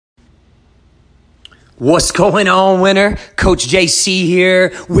What's going on, winner? Coach JC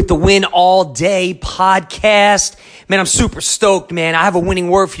here with the Win All Day podcast. Man, I'm super stoked, man. I have a winning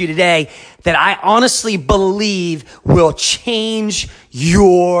word for you today that I honestly believe will change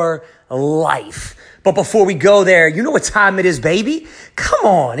your life. But before we go there, you know what time it is, baby? Come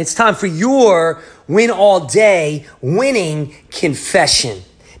on. It's time for your Win All Day winning confession.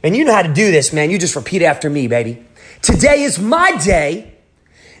 Man, you know how to do this, man. You just repeat after me, baby. Today is my day.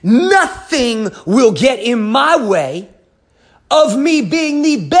 Nothing will get in my way of me being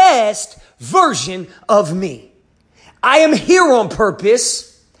the best version of me. I am here on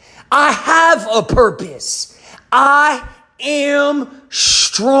purpose. I have a purpose. I am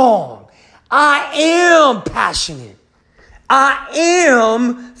strong. I am passionate. I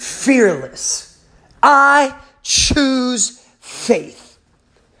am fearless. I choose faith.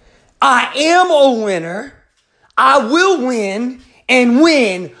 I am a winner. I will win and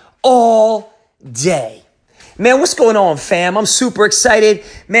win all day. Man, what's going on, fam? I'm super excited.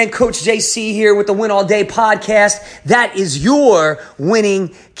 Man, Coach JC here with the Win All Day podcast. That is your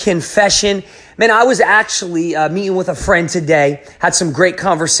winning confession. Man, I was actually meeting with a friend today, had some great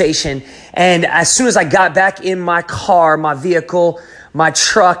conversation. And as soon as I got back in my car, my vehicle, my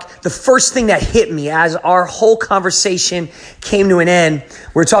truck, the first thing that hit me as our whole conversation came to an end,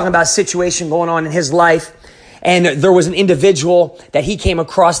 we were talking about a situation going on in his life. And there was an individual that he came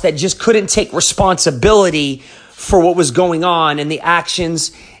across that just couldn't take responsibility for what was going on and the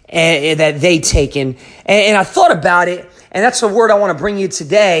actions that they taken. And I thought about it, and that's the word I want to bring you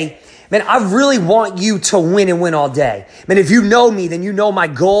today. Man, I really want you to win and win all day. Man, if you know me, then you know my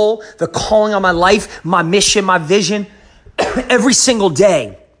goal, the calling on my life, my mission, my vision, every single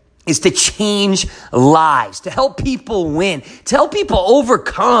day is to change lives, to help people win, to help people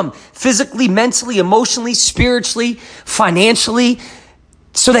overcome physically, mentally, emotionally, spiritually, financially,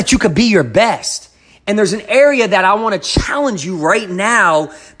 so that you could be your best. And there's an area that I want to challenge you right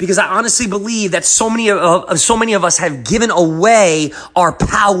now because I honestly believe that so many of us have given away our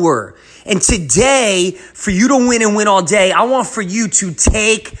power. And today, for you to win and win all day, I want for you to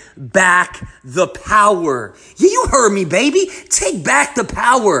take back the power. Yeah, you heard me, baby. Take back the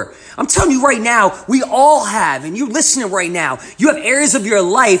power. I'm telling you right now, we all have, and you're listening right now, you have areas of your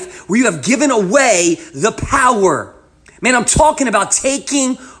life where you have given away the power. Man, I'm talking about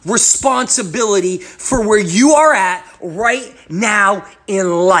taking responsibility for where you are at right now in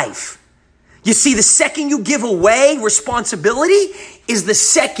life. You see, the second you give away responsibility is the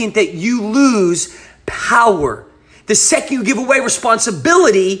second that you lose power. The second you give away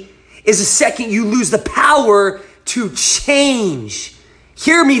responsibility is the second you lose the power to change.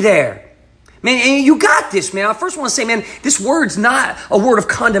 Hear me there. Man, and you got this, man. I first want to say, man, this word's not a word of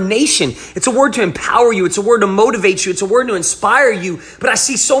condemnation. It's a word to empower you. It's a word to motivate you. It's a word to inspire you. But I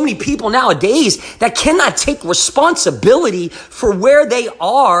see so many people nowadays that cannot take responsibility for where they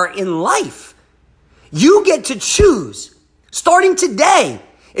are in life. You get to choose, starting today.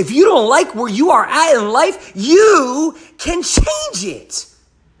 If you don't like where you are at in life, you can change it.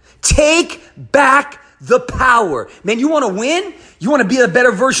 Take back the power. Man, you want to win? You want to be a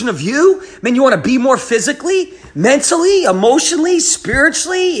better version of you? Man, you want to be more physically, mentally, emotionally,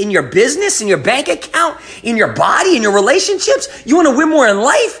 spiritually, in your business, in your bank account, in your body, in your relationships? You want to win more in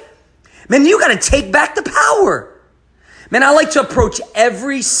life? Man, you got to take back the power. Man, I like to approach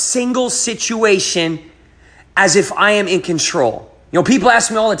every single situation as if I am in control. You know, people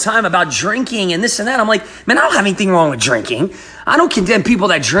ask me all the time about drinking and this and that. I'm like, man, I don't have anything wrong with drinking. I don't condemn people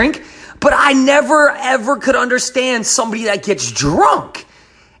that drink. But I never, ever could understand somebody that gets drunk.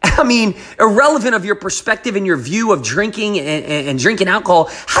 I mean, irrelevant of your perspective and your view of drinking and drinking alcohol,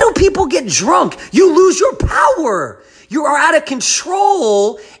 how do people get drunk? You lose your power. You are out of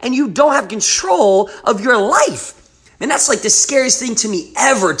control and you don't have control of your life. And that's like the scariest thing to me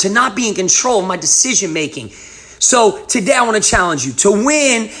ever, to not be in control of my decision making. So today I want to challenge you to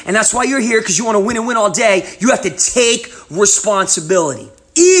win. And that's why you're here, because you want to win and win all day. You have to take responsibility.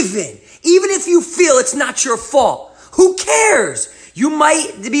 Even if you feel it's not your fault, who cares? You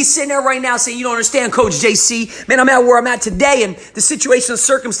might be sitting there right now saying, you don't understand, Coach JC. Man, I'm at where I'm at today, and the situation and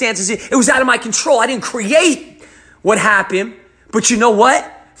circumstances, it was out of my control. I didn't create what happened. But you know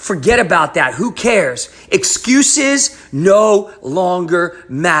what? Forget about that. Who cares? Excuses no longer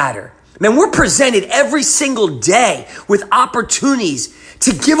matter. Man, we're presented every single day with opportunities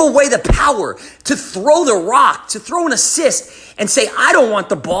to give away the power, to throw the rock, to throw an assist and say, I don't want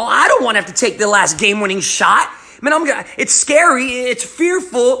the ball. I don't want to have to take the last game-winning shot. Man, it's scary. It's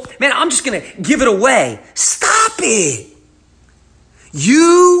fearful. Man, I'm just going to give it away. Stop it.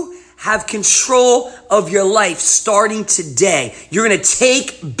 You have control of your life starting today. You're going to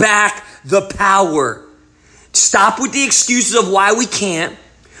take back the power. Stop with the excuses of why we can't,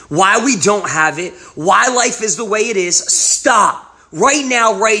 why we don't have it, why life is the way it is. Stop. Right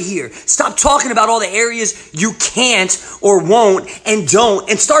now, right here. Stop talking about all the areas you can't or won't and don't,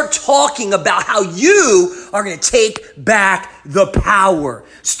 and start talking about how you are going to take back the power.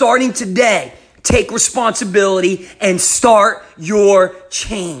 Starting today, take responsibility and start your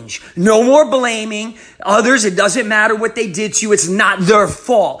change. No more blaming others. It doesn't matter what they did to you. It's not their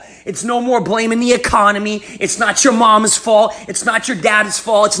fault. It's no more blaming the economy. It's not your mama's fault. It's not your dad's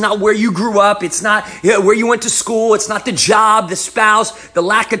fault. It's not where you grew up. It's not where you went to school. It's not the job, the spouse, the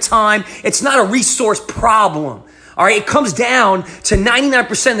lack of time. It's not a resource problem. All right. It comes down to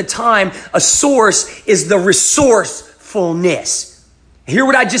 99% of the time, a source is the resourcefulness. Hear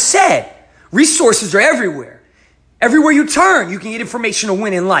what I just said. Resources are everywhere. Everywhere you turn, you can get information to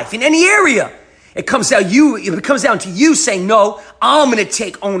win in life in any area. It comes down to you saying, no, I'm going to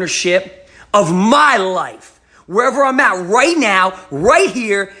take ownership of my life. Wherever I'm at right now, right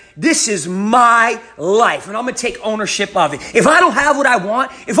here, this is my life. And I'm going to take ownership of it. If I don't have what I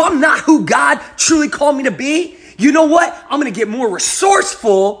want, if I'm not who God truly called me to be, you know what? I'm going to get more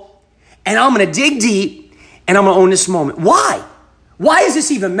resourceful and I'm going to dig deep and I'm going to own this moment. Why? Why does this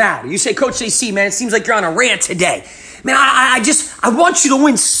even matter? You say, Coach JC, man, it seems like you're on a rant today. Man, I want you to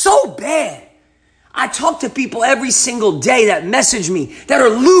win so bad. I talk to people every single day that message me that are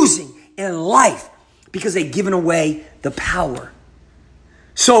losing in life because they've given away the power.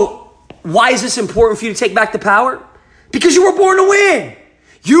 So why is this important for you to take back the power? Because you were born to win.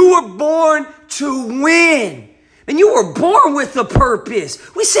 You were born to win. And you were born with a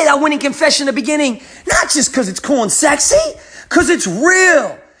purpose. We say that winning confession in the beginning, not just because it's cool and sexy, because it's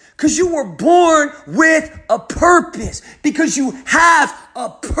real. Because you were born with a purpose. Because you have a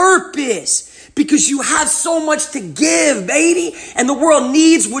purpose. Because you have so much to give, baby. And the world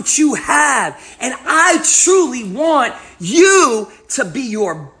needs what you have. And I truly want you to be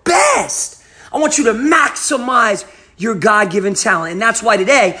your best. I want you to maximize your God-given talent. And that's why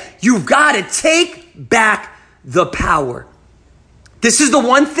today, you've got to take back the power. This is the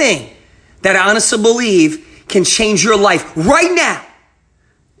one thing that I honestly believe can change your life right now.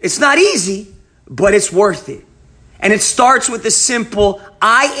 It's not easy, but it's worth it. And it starts with the simple,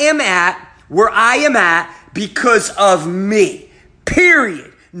 I am at where I am at because of me.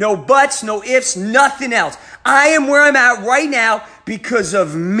 Period. No buts, no ifs, nothing else. I am where I'm at right now because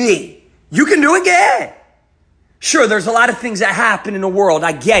of me. You can do it again. Sure, there's a lot of things that happen in the world,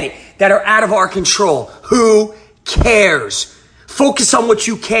 I get it, that are out of our control. Who cares? Focus on what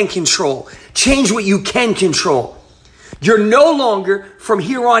you can control. Change what you can control. You're no longer, from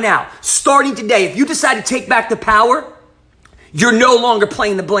here on out, starting today, if you decide to take back the power, you're no longer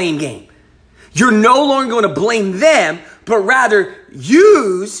playing the blame game. You're no longer going to blame them, but rather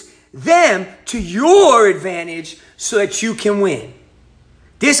use them to your advantage so that you can win.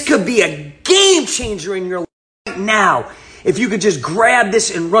 This could be a game changer in your life right now if you could just grab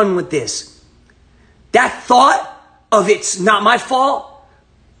this and run with this. That thought of it's not my fault,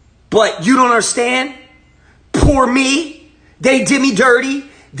 but you don't understand. Poor me. They did me dirty.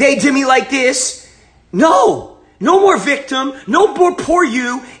 They did me like this. No more victim. No more poor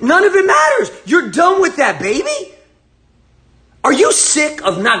you. None of it matters. You're done with that, baby. Are you sick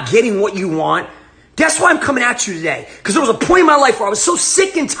of not getting what you want? That's why I'm coming at you today. Because there was a point in my life where I was so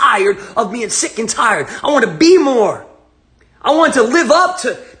sick and tired of being sick and tired. I want to be more. I wanted to live up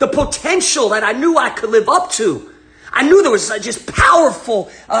to the potential that I knew I could live up to. I knew there was a just powerful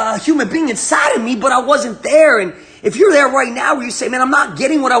human being inside of me, but I wasn't there. And if you're there right now where you say, man, I'm not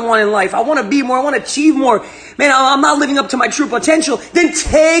getting what I want in life. I want to be more. I want to achieve more. Man, I'm not living up to my true potential. Then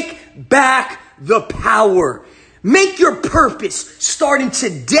take back the power. Make your purpose starting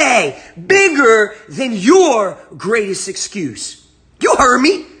today bigger than your greatest excuse. You heard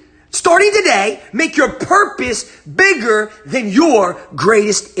me. Starting today, make your purpose bigger than your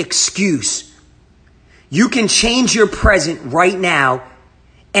greatest excuse. You can change your present right now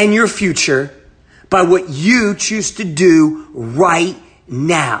and your future by what you choose to do right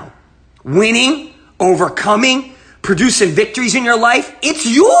now. Winning, overcoming, producing victories in your life, it's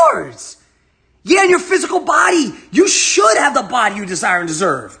yours. Yeah, in your physical body, you should have the body you desire and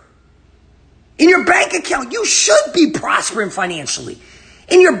deserve. In your bank account, you should be prospering financially.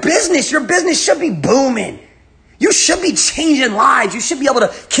 In your business should be booming. You should be changing lives. You should be able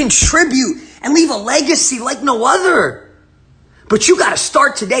to contribute and leave a legacy like no other. But you got to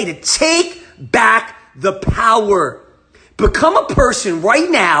start today to take back the power. Become a person right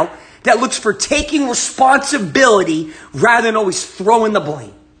now that looks for taking responsibility rather than always throwing the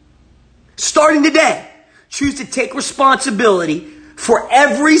blame. Starting today, choose to take responsibility for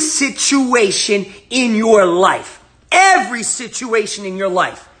every situation in your life. Every situation in your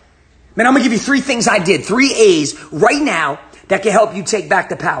life. Man, I'm going to give you 3 things I did. 3 A's right now that can help you take back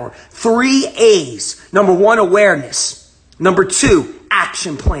the power. 3 A's. Number 1, awareness. Number 2,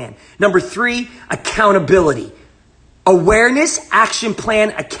 action plan. Number 3, accountability. Awareness, action plan,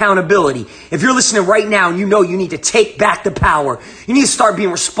 accountability. If you're listening right now and you know you need to take back the power, you need to start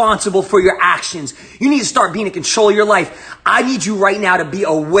being responsible for your actions. You need to start being in control of your life. I need you right now to be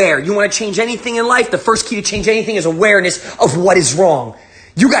aware. You want to change anything in life? The first key to change anything is awareness of what is wrong.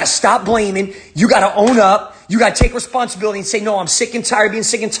 You got to stop blaming. You got to own up. You got to take responsibility and say, no, I'm sick and tired of being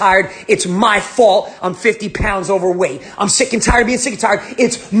sick and tired. It's my fault. I'm 50 pounds overweight. I'm sick and tired of being sick and tired.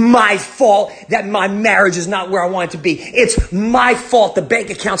 It's my fault that my marriage is not where I want it to be. It's my fault the bank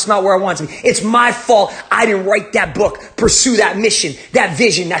account's not where I want it to be. It's my fault I didn't write that book, pursue that mission, that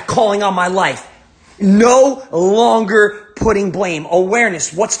vision, that calling on my life. No longer putting blame.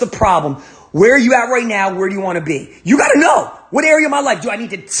 Awareness. What's the problem? Where are you at right now? Where do you want to be? You got to know. What area of my life do I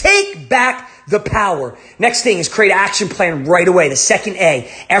need to take back the power? Next thing is create an action plan right away. The second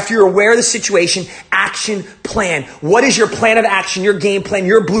A. After you're aware of the situation, action plan. What is your plan of action, your game plan,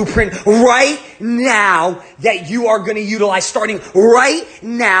 your blueprint right now that you are going to utilize starting right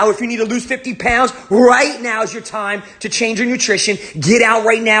now? If you need to lose 50 pounds, right now is your time to change your nutrition. Get out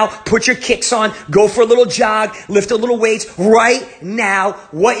right now. Put your kicks on. Go for a little jog. Lift a little weights right now.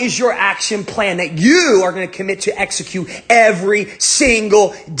 What is your action plan that you are going to commit to execute every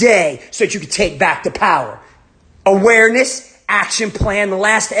single day so that you can take back the power? Awareness, action plan. The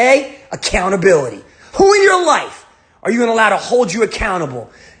last A, accountability. Who in your life are you going to allow to hold you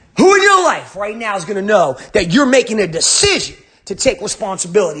accountable? Who in your life right now is going to know that you're making a decision to take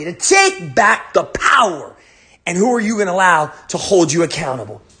responsibility, to take back the power? And who are you going to allow to hold you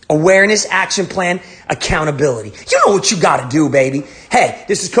accountable? Awareness, action plan, accountability. You know what you got to do, baby. Hey,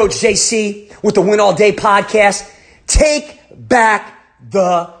 this is Coach JC with the Win All Day podcast. Take back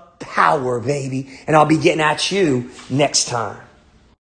the power, baby. And I'll be getting at you next time.